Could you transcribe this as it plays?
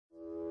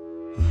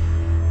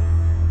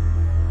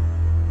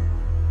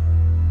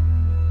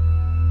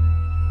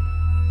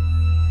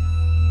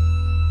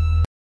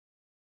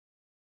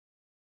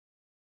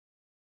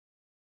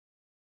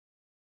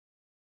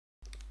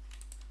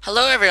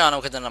Hello everyone,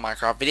 welcome to another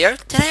Minecraft video.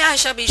 Today I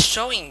shall be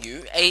showing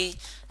you a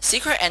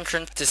secret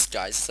entrance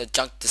disguised as a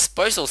junk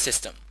disposal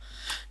system.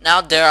 Now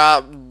there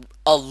are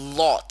a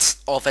lot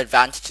of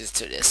advantages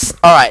to this.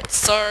 Alright,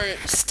 so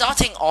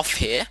starting off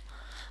here,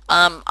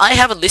 I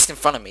have a list in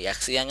front of me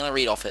actually, I'm gonna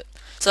read off it.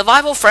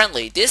 Survival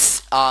friendly,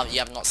 this, you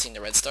have not seen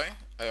the redstone,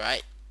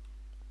 alright.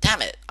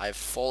 Damn it, I've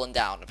fallen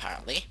down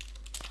apparently.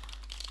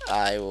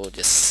 I will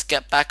just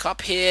get back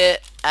up here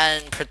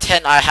and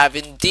pretend I have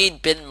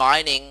indeed been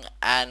mining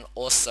and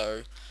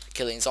also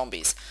killing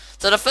zombies.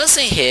 So the first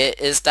thing here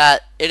is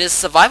that it is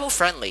survival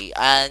friendly,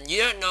 and you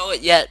don't know it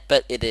yet,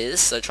 but it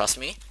is, so trust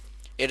me.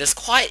 It is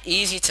quite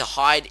easy to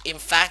hide. In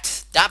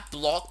fact, that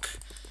block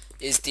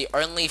is the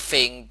only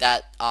thing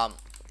that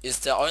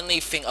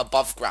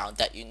above ground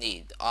that you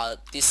need.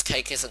 This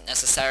cake isn't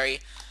necessary,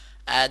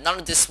 and none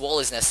of this wall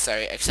is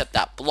necessary except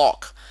that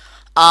block.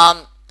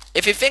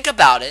 If you think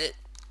about it,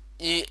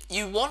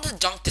 you want a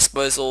junk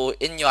disposal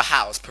in your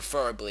house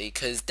preferably,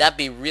 because that'd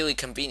be really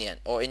convenient,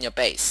 or in your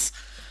base.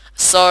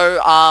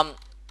 So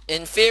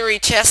in theory,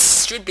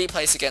 chests should be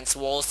placed against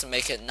walls to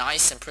make it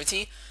nice and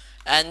pretty,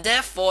 and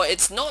therefore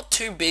it's not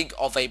too big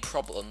of a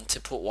problem to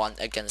put one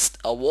against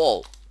a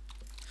wall.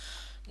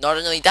 Not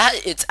only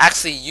that, it's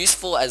actually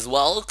useful as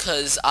well,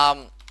 because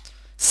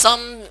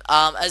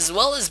as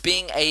well as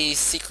being a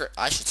secret,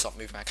 I should stop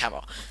moving my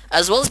camera,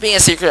 as well as being a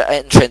secret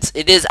entrance,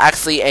 it is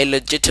actually a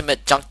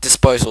legitimate junk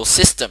disposal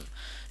system.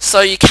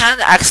 So you can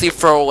actually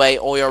throw away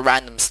all your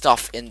random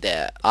stuff in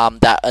there,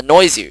 that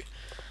annoys you.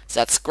 So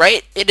that's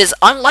great. It is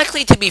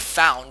unlikely to be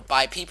found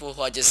by people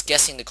who are just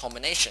guessing the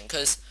combination,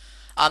 because,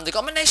 the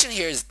combination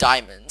here is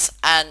diamonds,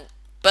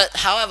 but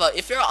however,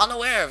 if you're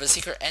unaware of a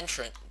secret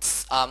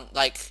entrance,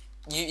 like,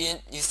 you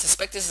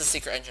suspect this is a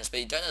secret entrance, but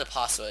you don't know the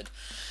password,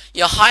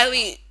 you're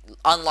highly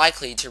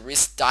unlikely to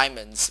risk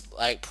diamonds,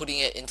 like putting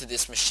it into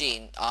this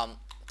machine,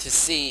 to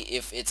see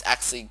if it's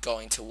actually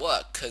going to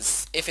work,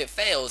 because if it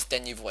fails,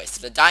 then you've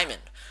wasted a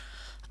diamond.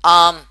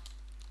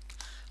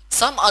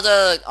 Some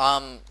other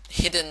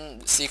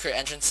hidden secret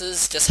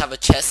entrances just have a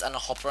chest and a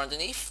hopper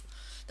underneath.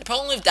 The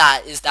problem with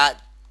that is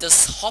that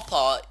this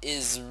hopper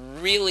is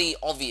really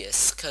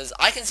obvious, because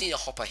I can see the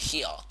hopper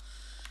here.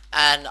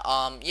 And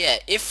yeah,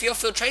 if your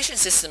filtration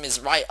system is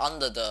right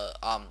under the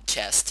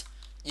chest,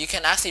 you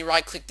can actually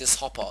right click this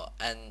hopper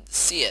and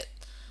see it.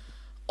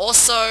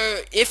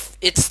 Also, if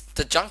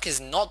the junk is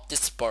not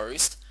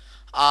disposed,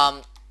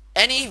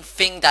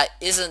 anything that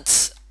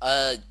isn't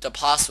the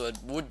password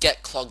would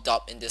get clogged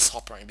up in this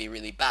hopper and be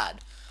really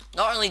bad.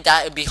 Not only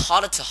that, it would be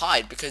harder to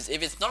hide, because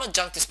if it's not a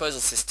junk disposal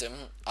system,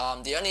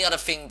 the only other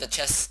reason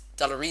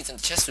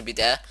the chest would be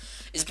there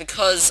is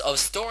because of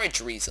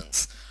storage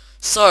reasons.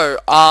 So,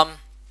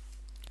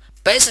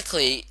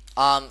 basically,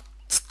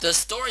 the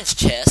storage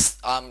chest,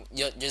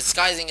 you're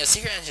disguising a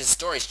secret entrance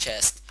storage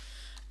chest,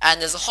 and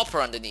there's a hopper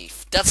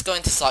underneath. That's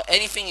going to slot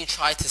anything you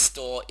try to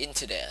store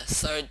into there,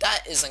 so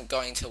that isn't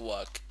going to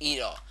work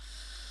either.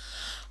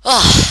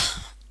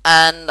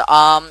 And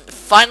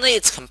finally,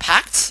 it's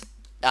compact,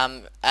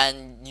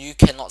 and you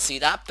cannot see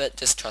that, but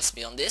just trust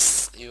me on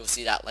this, you'll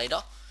see that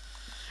later.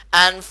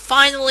 And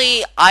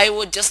finally, I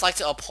would just like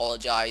to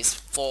apologize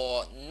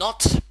for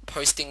not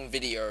posting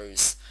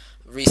videos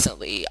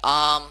recently.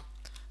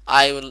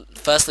 I would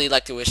firstly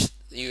like to wish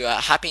you a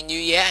Happy New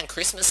Year and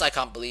Christmas. I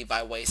can't believe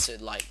I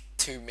wasted like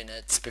 2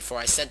 minutes before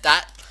I said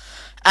that.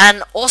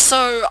 And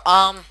also,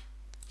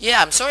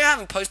 yeah, I'm sorry I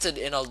haven't posted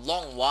in a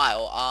long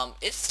while.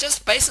 It's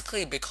just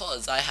basically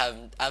because I have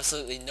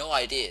absolutely no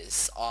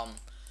ideas on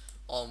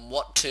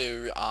what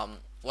to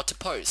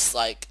post.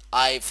 Like,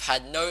 I've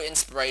had no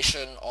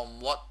inspiration on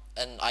what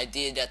an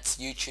idea that's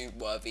YouTube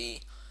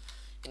worthy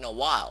in a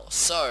while.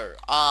 So,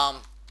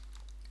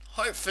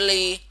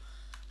 hopefully,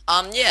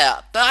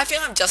 yeah, but I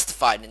feel I'm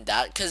justified in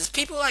that, because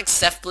people like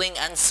SethBling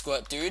and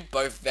SquirtDude,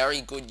 both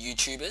very good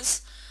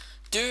YouTubers,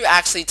 do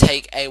actually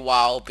take a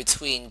while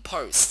between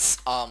posts,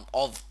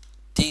 of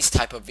these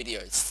type of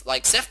videos.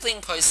 Like,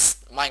 SethBling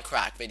posts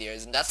Minecraft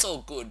videos, and that's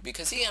all good,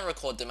 because he can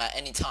record them at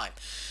any time.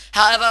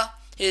 However,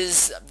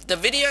 the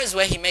videos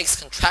where he makes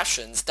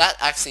contraptions, that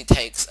actually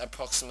takes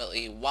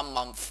approximately 1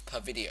 month per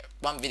video,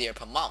 1 video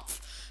per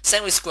month.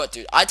 Same with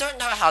SquirtDude. I don't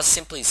know how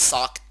Simply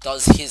Suck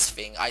does his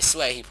thing. I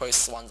swear he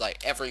posts ones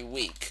like every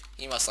week.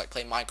 He must like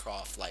play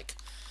Minecraft like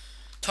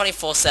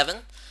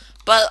 24/7.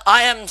 But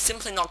I am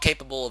simply not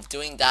capable of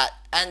doing that,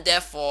 and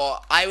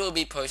therefore I will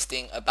be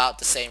posting about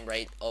the same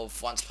rate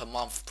of once per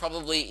month,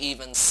 probably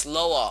even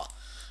slower.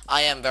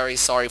 I am very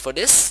sorry for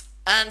this.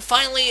 And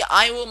finally,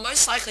 I will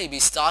most likely be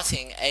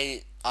starting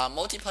a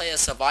multiplayer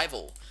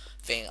survival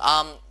thing.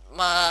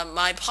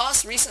 My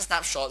past recent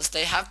snapshots,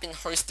 they have been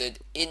hosted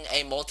in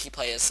a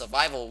multiplayer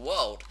survival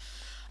world,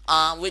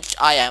 which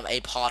I am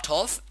a part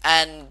of,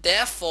 and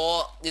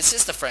therefore, this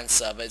is the friends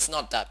server, it's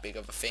not that big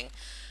of a thing,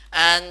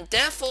 and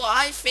therefore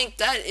I think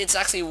that it's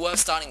actually worth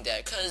starting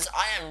there, because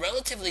I am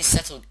relatively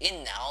settled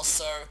in now,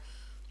 so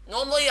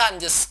normally I'm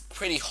just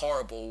pretty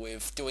horrible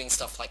with doing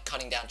stuff like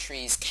cutting down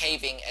trees,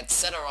 caving,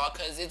 etc.,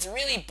 because it's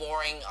really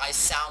boring, I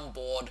sound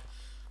bored,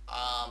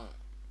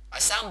 I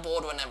sound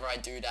bored whenever I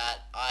do that.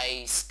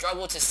 I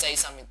struggle to say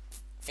something,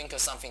 think of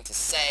something to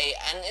say,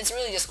 and it's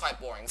really just quite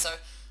boring. So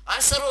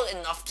I'm settled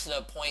enough to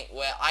the point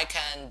where I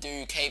can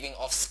do caving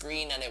off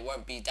screen and it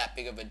won't be that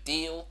big of a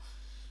deal.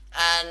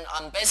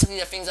 And basically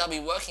the things I'll be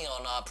working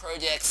on are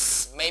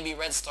projects, maybe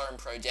redstone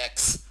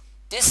projects.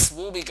 This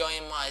will be going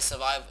in my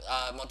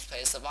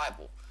multiplayer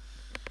survival.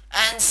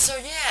 And so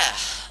yeah,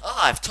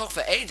 I've talked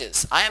for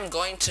ages. I am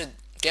going to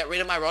get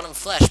rid of my rotten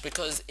flesh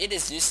because it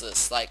is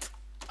useless. Like,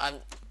 I'm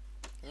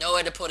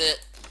nowhere to put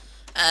it.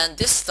 And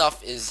this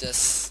stuff is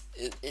just,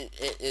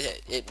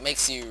 it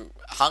makes you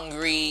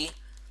hungry.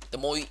 The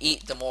more you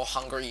eat, the more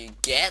hungry you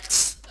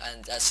get.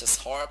 And that's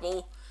just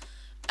horrible.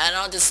 And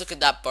I'll just look at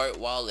that boat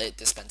while it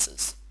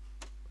dispenses.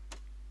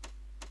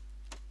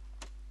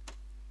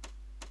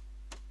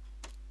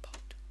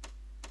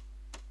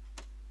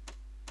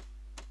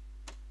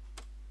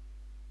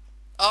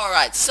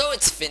 Alright, so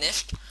it's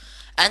finished.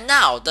 And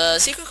now, the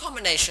secret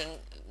combination,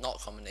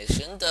 not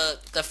combination, the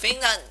thing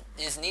that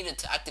is needed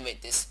to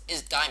activate this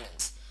is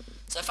diamonds.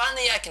 So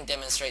finally I can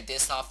demonstrate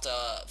this after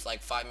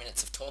like 5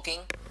 minutes of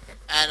talking.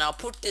 And I'll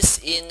put this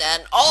in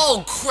and,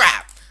 oh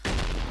crap!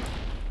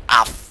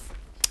 Ah,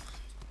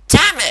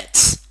 damn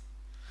it!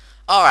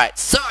 Alright,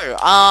 so,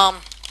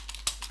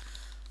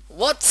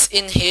 what's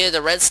in here?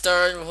 The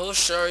redstone will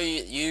show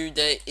you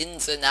the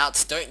ins and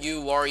outs. Don't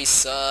you worry,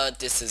 sir.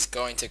 This is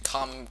going to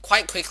come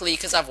quite quickly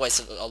because I've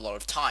wasted a lot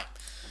of time.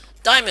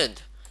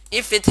 Diamond.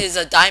 If it is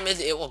a diamond,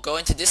 it will go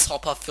into this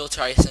hopper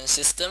filtration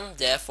system.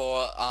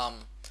 Therefore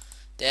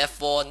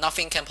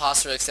nothing can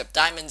pass through except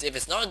diamonds. If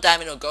it's not a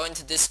diamond, it will go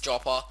into this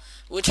dropper,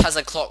 which has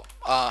a clock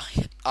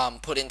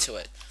put into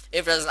it.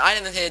 If there's an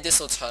item in here, this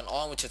will turn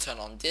on, which will turn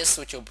on this,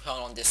 which will turn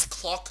on this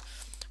clock,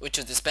 which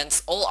will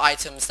dispense all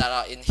items that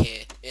are in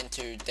here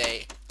into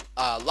the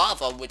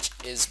lava, which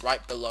is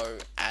right below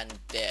and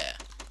there.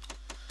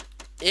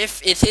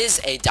 If it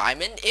is a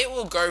diamond, it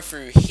will go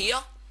through here.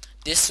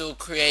 This will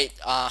create,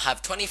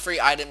 have 23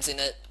 items in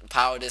it,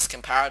 power this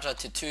comparator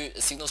to a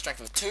signal strength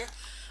of 2,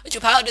 which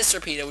will power this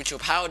repeater, which will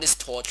power this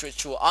torch,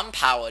 which will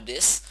unpower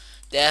this,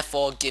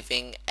 therefore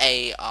giving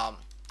a,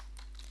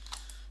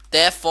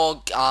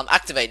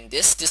 activating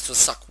this. This will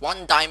suck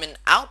 1 diamond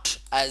out,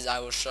 as I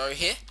will show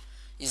here.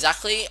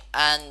 Exactly,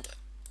 and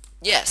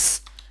yes,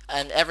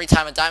 and every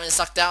time a diamond is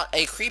sucked out,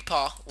 a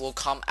creeper will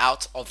come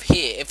out of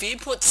here. If you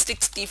put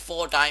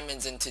 64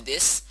 diamonds into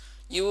this,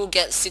 you will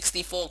get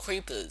 64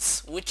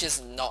 creepers, which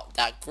is not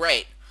that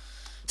great.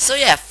 So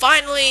yeah,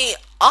 finally,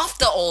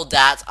 after all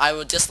that, I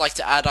would just like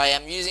to add I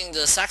am using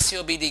the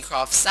Saxpure BD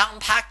Craft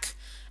Sound Pack,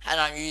 and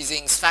I'm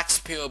using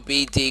Saxpure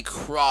BD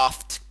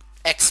Craft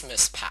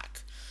Xmas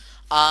Pack.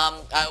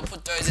 I will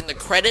put those in the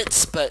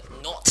credits, but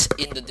not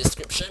in the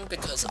description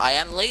because I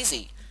am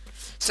lazy.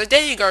 So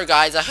there you go,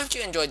 guys. I hope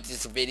you enjoyed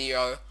this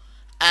video.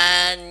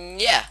 And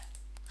yeah,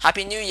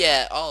 Happy New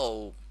Year.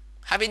 Oh,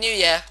 Happy New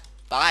Year.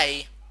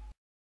 Bye.